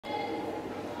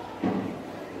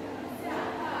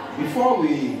Before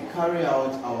we carry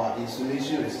out our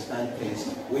insulation resistance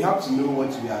test, we have to know what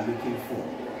we are looking for.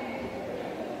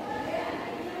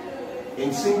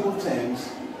 In simple terms,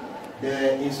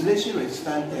 the insulation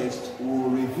resistance test will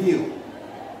reveal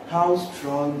how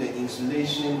strong the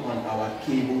insulation on our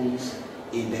cables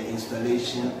in the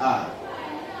installation are.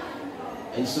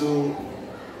 And so,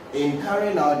 in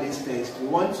carrying out this test, we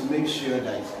want to make sure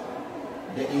that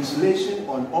the insulation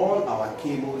on all our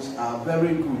cables are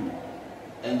very good,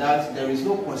 and that there is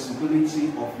no possibility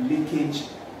of leakage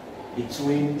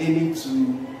between any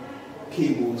two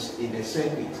cables in the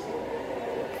circuit.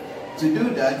 To do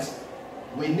that,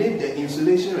 we need the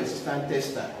insulation resistance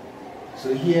tester.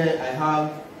 So here I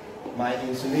have my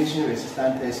insulation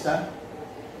resistance tester,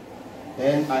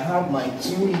 and I have my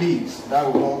two leads that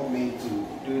will help me to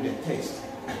do the test.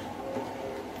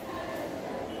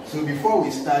 So before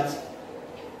we start,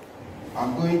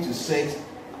 I'm going to set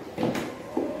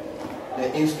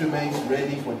the instruments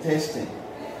ready for testing.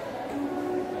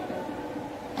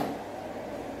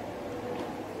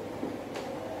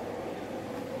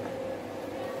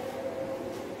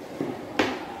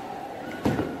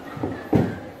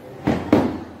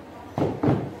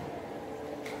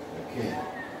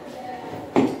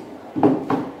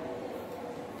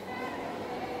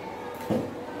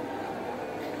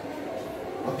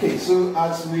 Okay, so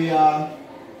as we are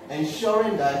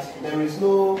ensuring that there is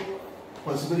no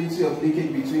possibility of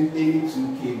leakage between any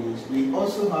two cables, we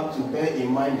also have to bear in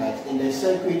mind that in the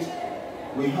circuit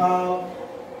we have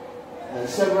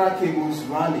several cables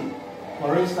running.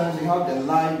 For instance, we have the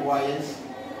live wires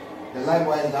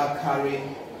that carry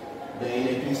the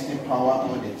electricity power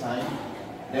all the time.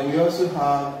 Then we also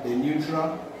have the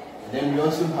neutral. Then we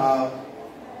also have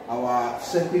our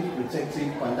circuit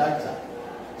protective conductor.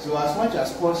 So as much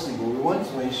as possible, we want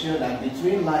to ensure that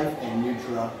between live and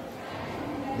neutral,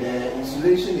 the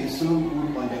insulation is so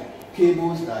good on the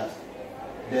cables that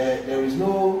there is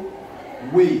no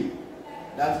way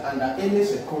that under any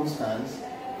circumstance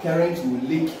current will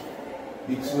leak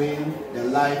between the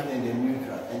live and the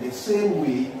neutral. And the same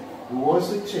way, we will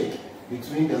also check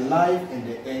between the live and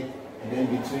the earth, and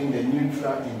then between the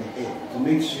neutral and the earth, to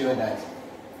make sure that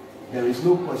there is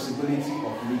no possibility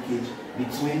of leakage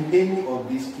between any of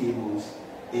these cables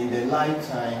in the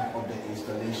lifetime of the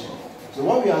installation. So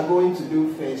what we are going to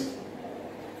do first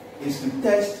is to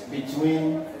test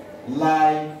between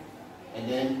live and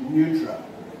then neutral.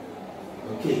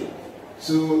 Okay,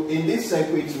 so in this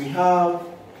circuit we have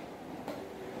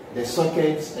the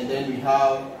sockets, and then we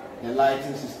have the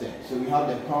lighting system. So we have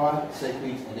the power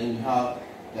circuit, and then we have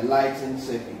the lighting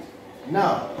circuit.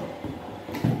 Now,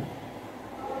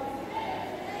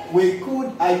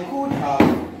 I could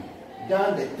have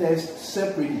done the test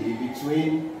separately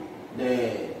between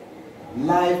the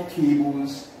live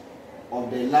cables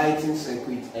of the lighting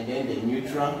circuit and then the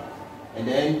neutral, and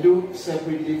then do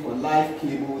separately for live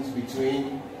cables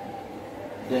between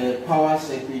the power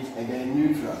circuit and then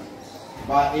neutral.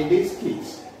 But in this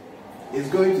case, it's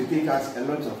going to take us a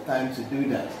lot of time to do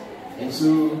that. And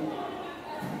so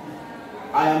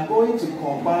I am going to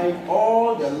combine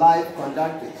all the live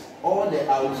conductors, all the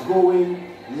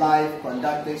outgoing live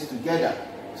conductors together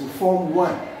to form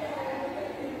one.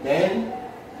 Then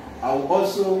I will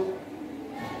also,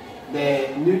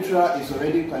 the neutral is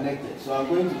already connected, so I'm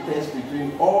going to test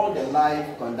between all the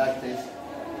live conductors,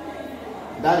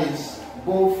 that is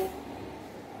both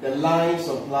the line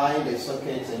supplying the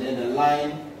sockets and then the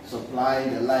line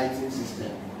supplying the lighting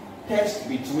system. Test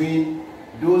between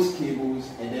those cables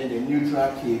and then the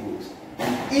neutral cables.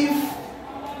 And if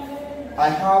I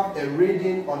have a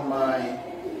reading on my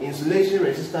insulation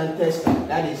resistance tester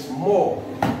that is more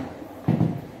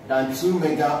than 2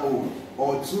 mega ohm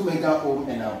or 2 mega ohm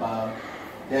and above,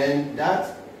 then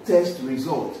that test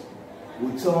result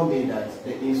will tell me that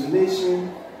the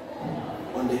insulation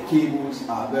on the cables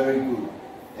are very good,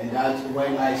 and that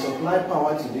when I supply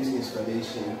power to this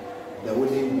installation, there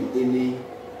wouldn't be any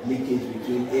leakage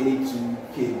between any two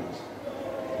cables.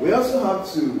 We also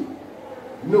have to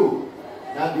know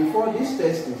that before this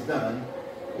test is done,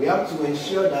 we have to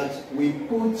ensure that we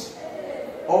put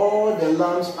all the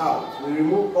lamps out. We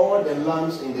remove all the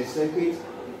lamps in the circuit,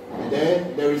 and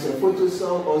then there is a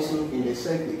photocell also in the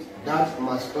circuit that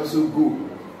must also go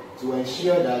to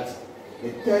ensure that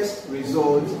the test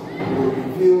result will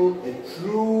reveal the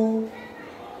true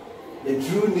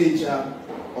nature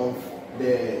of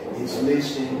the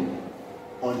insulation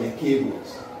on the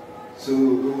cables. So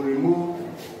we will remove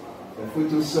the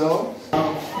photocell.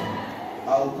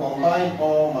 I'll combine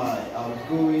all my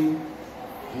outgoing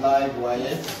live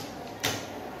wires.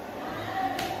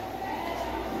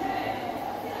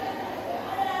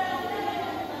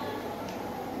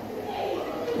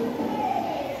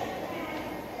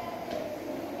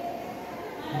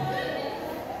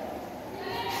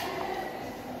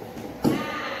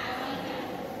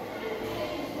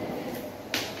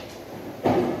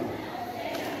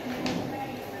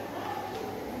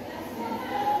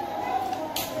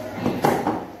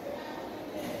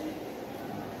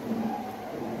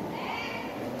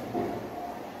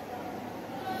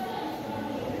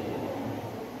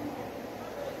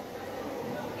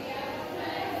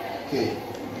 Okay,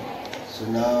 so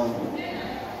now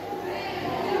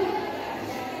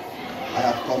I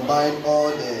have combined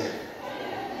all the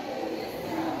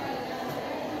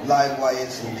live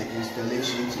wires in the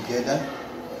installation together.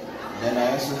 Then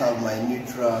I also have my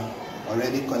neutral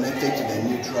already connected to the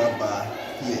neutral bar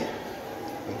here.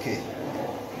 Okay,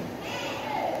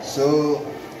 so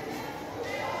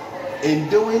in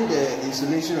doing the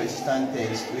insulation resistance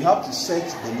test, we have to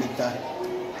set the meter.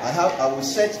 I will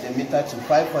set the meter to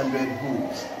 500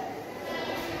 volts,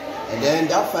 and then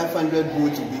that 500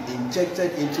 volts will be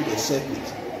injected into the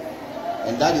circuit,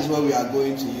 and that is what we are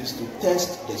going to use to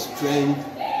test the strength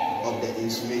of the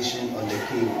insulation on the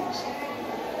cables.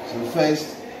 So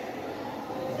first,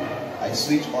 I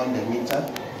switch on the meter,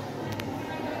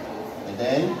 and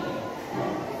then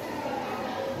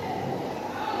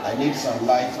I need some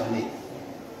light on it.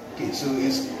 Okay, so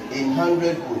it's in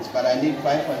 100 volts, but I need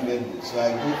 500 volts. So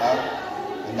I go up,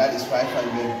 and that is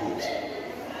 500 volts.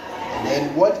 And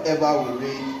then whatever we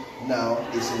read now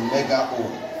is in mega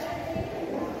ohm.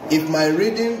 If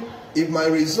my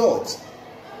result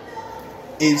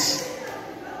is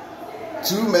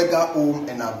 2 mega ohm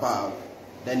and above,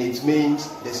 then it means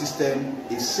the system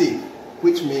is safe,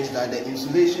 which means that the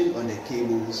insulation on the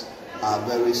cables are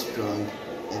very strong,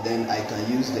 and then I can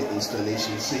use the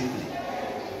installation safely.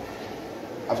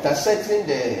 After setting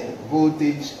the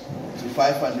voltage to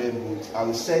 500 volts, I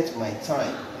will set my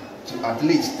time to at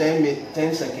least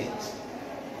 10 seconds.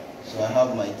 So I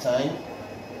have my time.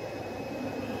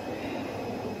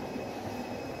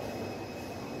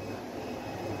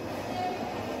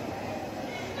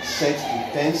 Set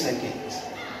to 10 seconds.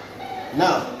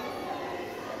 Now,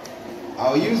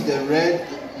 I'll use the red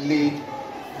lead.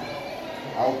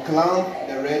 I'll clamp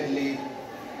the red lead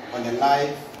on the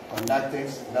live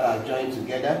conductors that are joined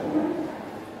together,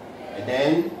 and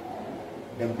then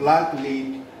the black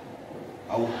lead,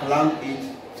 I will clamp it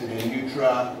to the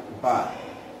neutral bar.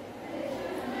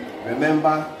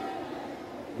 Remember,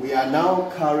 we are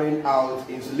now carrying out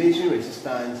insulation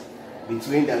resistance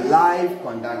between the live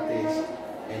conductors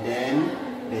and then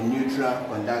the neutral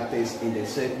conductors in the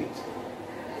circuit.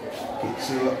 Okay,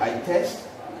 so I test.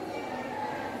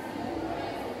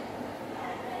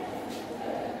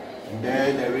 And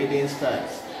there the reading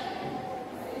starts.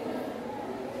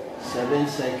 7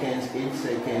 seconds, 8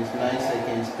 seconds, 9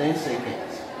 seconds, 10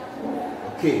 seconds.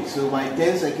 Okay, so my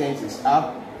 10 seconds is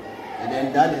up, and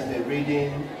then that is the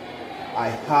reading I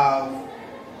have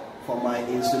for my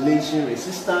insulation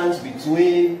resistance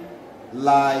between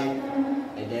live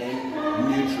and then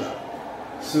neutral.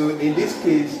 So in this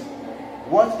case,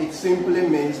 what it simply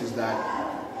means is that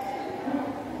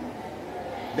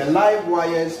the live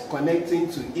wires connecting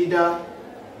to either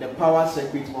the power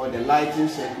circuit or the lighting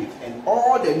circuit, and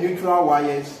all the neutral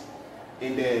wires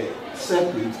in the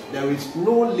circuit, there is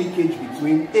no leakage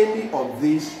between any of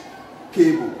these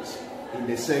cables in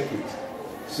the circuit.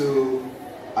 So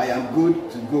I am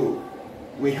good to go.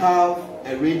 We have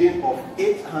a reading of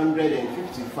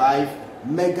 855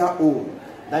 mega ohm.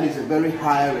 That is a very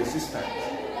high resistance.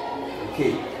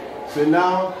 Okay, so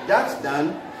now that's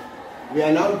done. We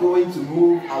are now going to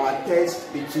move our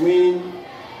test between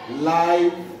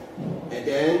live and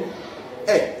then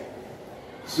earth.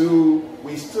 So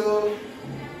we still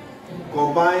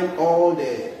combine all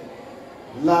the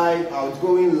live,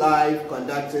 outgoing live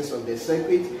conductors of the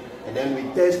circuit, and then we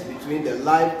test between the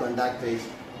live conductors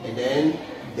and then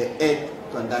the earth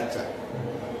conductor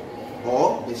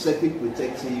or the circuit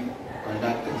protective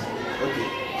conductors. Okay,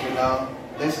 so now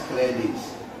let's clear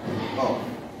this off.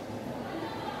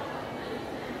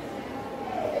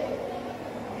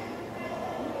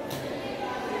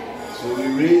 So we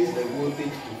raise the voltage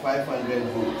to 500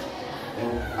 volts,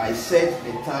 and I set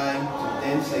the time to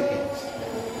 10 seconds.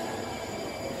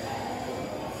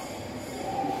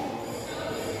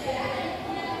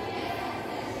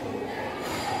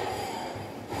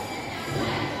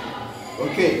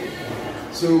 Okay,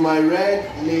 so my red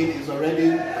lead is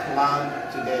already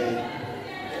clamped to the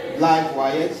live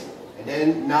wires, and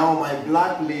then now my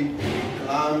black lead is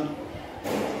clamped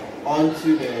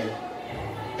onto the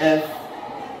F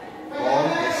or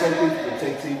the circuit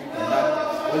protective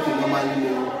conductors, what you normally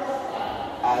know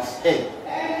as A.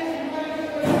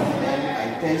 And then I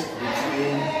test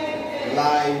between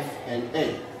live and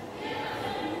A.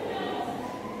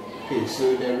 Okay,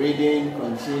 so the reading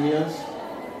continues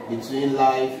between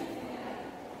live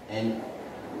and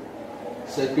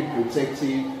circuit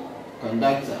protective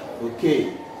conductor.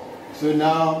 Okay, so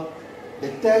now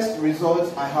the test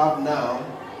results I have now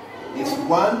is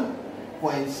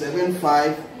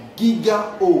 1.75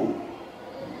 giga ohm.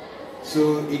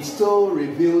 So it still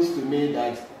reveals to me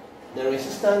that the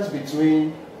resistance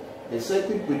between the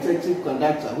circuit protective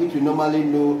conductor, which we normally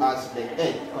know as the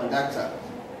earth conductor,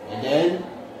 and then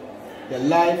the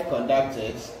live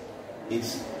conductors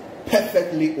is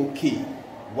perfectly okay.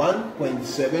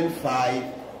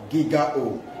 1.75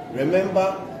 gigaohm.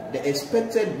 Remember, the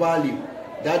expected value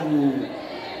that will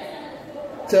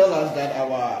tell us that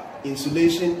our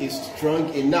insulation is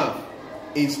strong enough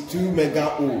is 2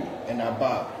 mega ohm and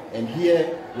above. And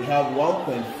here we have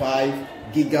 1.5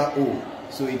 gigaohm.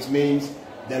 So it means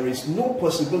there is no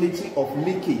possibility of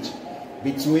leakage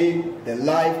between the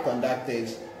live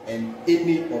conductors and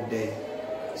any of the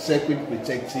circuit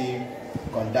protective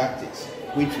conductors,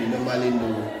 which we normally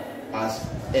know as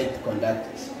earth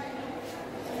conductors.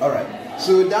 Alright,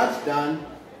 so that's done.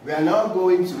 We are now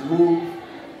going to move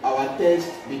our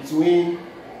test between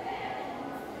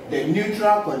the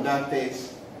neutral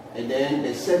conductors and then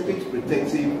the circuit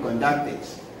protective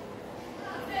conductors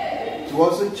to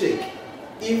also check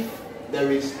if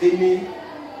there is any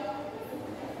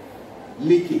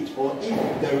leakage or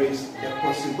if there is the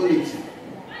possibility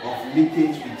of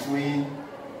leakage between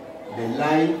the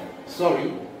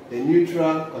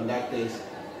neutral conductors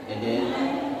and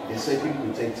then the circuit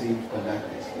protective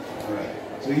conductors. Alright,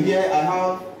 so here I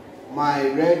have my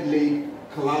red lead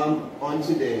clamped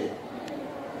onto the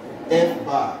F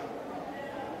bar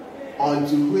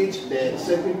onto which the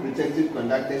circuit protective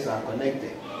conductors are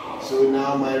connected. So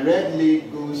now my red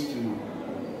lead goes to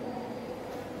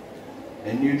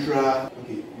the neutral.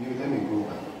 Okay, let me go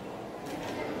back.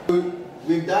 So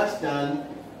with that done,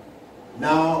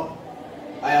 now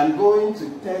I am going to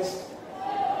test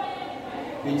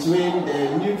between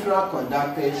the neutral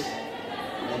conductors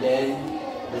and then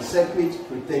the circuit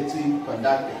protective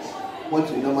conductors, what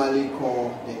we normally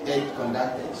call the earth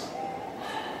conductors.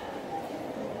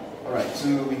 Alright,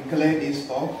 so we clear this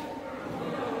off.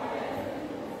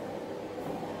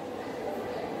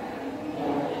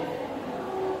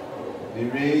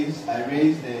 I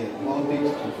raised the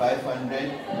voltage to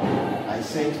 500. I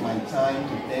set my time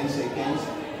to 10 seconds.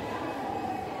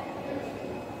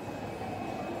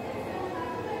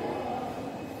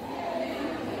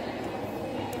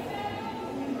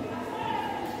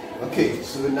 Okay,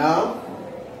 so now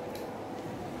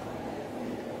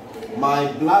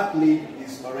my black lead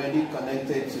is already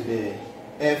connected to the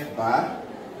F bar.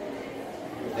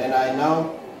 Then I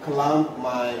now clamp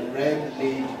my red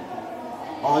lead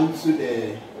onto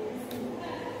the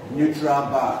neutral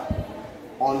bar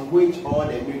on which all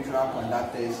the neutral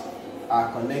conductors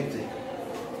are connected.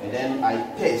 And then I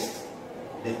test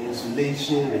the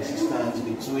insulation resistance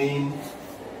between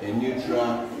the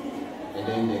neutral and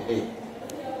then the earth.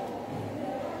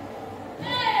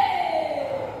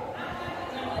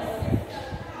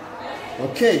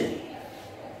 Okay,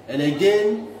 and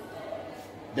again,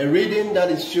 the reading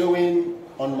that is showing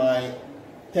on my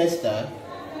tester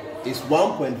is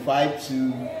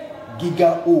 1.52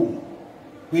 giga ohm,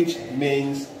 which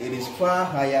means it is far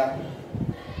higher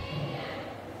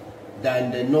than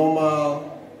the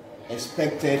normal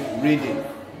expected reading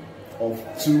of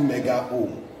 2 mega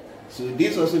ohm. So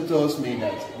this also tells me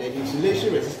that the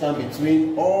insulation resistance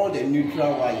between all the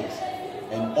neutral wires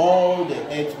and all the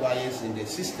earth wires in the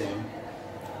system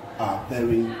are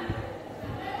very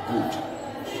good.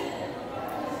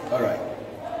 Alright.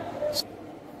 So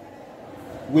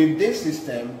with this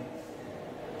system,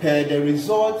 per the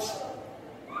results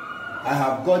I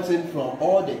have gotten from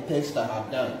all the tests I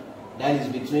have done, that is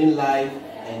between live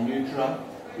and neutral,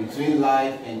 between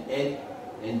live and earth,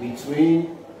 and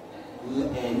between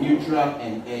neutral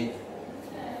and earth,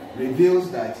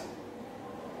 reveals that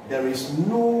there is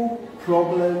no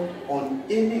problem on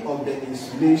any of the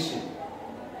insulation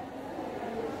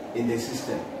in the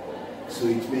system. So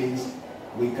it means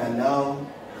we can now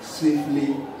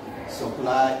safely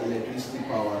supply electricity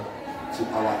power to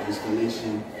our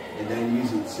installation and then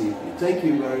use it safely. Thank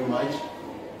you very much.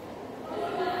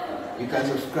 You can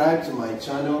subscribe to my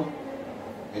channel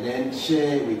and then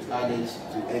share with others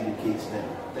to educate them.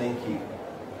 Thank you.